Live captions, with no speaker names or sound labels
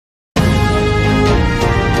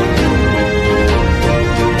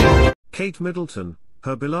Kate Middleton,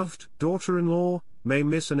 her beloved daughter-in-law, may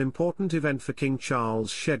miss an important event for King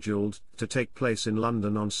Charles scheduled to take place in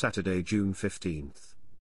London on Saturday, June 15.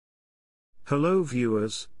 Hello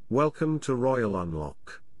viewers, welcome to Royal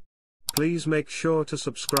Unlock. Please make sure to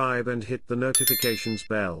subscribe and hit the notifications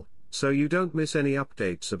bell, so you don't miss any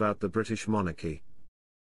updates about the British monarchy.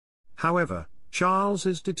 However, Charles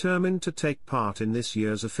is determined to take part in this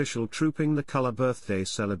year's official Trooping the Colour birthday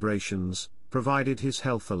celebrations, provided his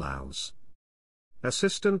health allows.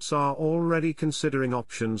 Assistants are already considering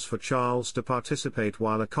options for Charles to participate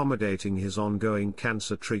while accommodating his ongoing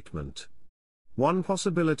cancer treatment. One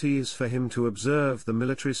possibility is for him to observe the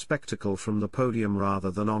military spectacle from the podium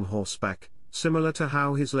rather than on horseback, similar to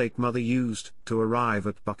how his late mother used to arrive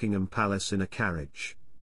at Buckingham Palace in a carriage.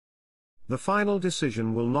 The final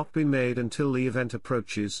decision will not be made until the event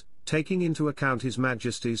approaches, taking into account His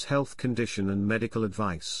Majesty's health condition and medical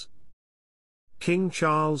advice. King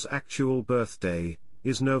Charles' actual birthday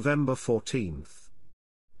is November 14th.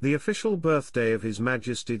 The official birthday of His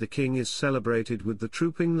Majesty the King is celebrated with the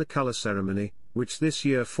Trooping the Colour ceremony, which this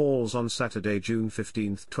year falls on Saturday, June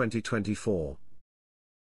 15, 2024.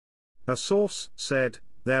 A source said,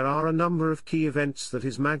 "There are a number of key events that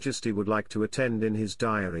His Majesty would like to attend in his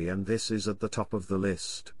diary, and this is at the top of the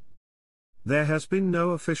list." There has been no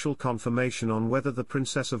official confirmation on whether the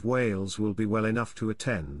Princess of Wales will be well enough to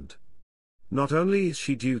attend. Not only is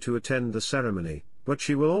she due to attend the ceremony, but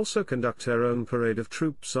she will also conduct her own parade of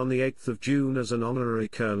troops on the 8th of June as an honorary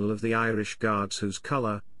colonel of the Irish Guards whose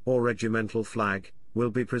colour, or regimental flag, will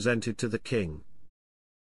be presented to the King.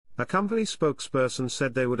 A company spokesperson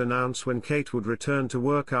said they would announce when Kate would return to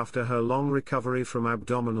work after her long recovery from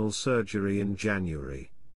abdominal surgery in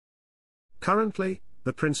January. Currently,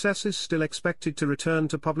 the princess is still expected to return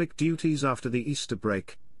to public duties after the Easter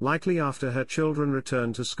break, likely after her children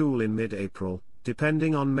return to school in mid-April,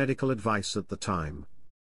 depending on medical advice at the time.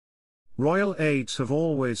 Royal aides have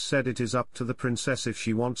always said it is up to the princess if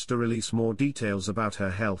she wants to release more details about her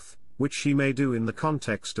health, which she may do in the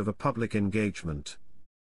context of a public engagement.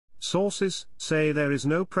 Sources say there is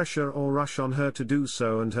no pressure or rush on her to do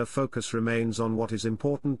so, and her focus remains on what is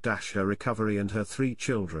important: her recovery and her 3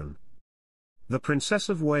 children. The Princess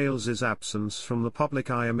of Wales's absence from the public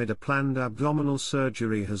eye amid a planned abdominal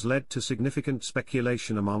surgery has led to significant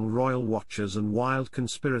speculation among royal watchers and wild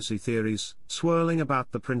conspiracy theories swirling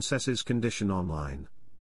about the princess's condition online.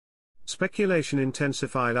 Speculation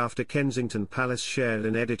intensified after Kensington Palace shared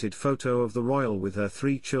an edited photo of the royal with her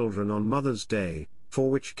 3 children on Mother's Day, for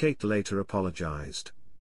which Kate later apologized.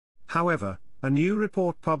 However, a new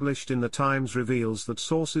report published in The Times reveals that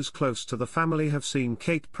sources close to the family have seen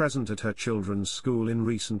Kate present at her children's school in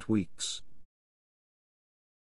recent weeks.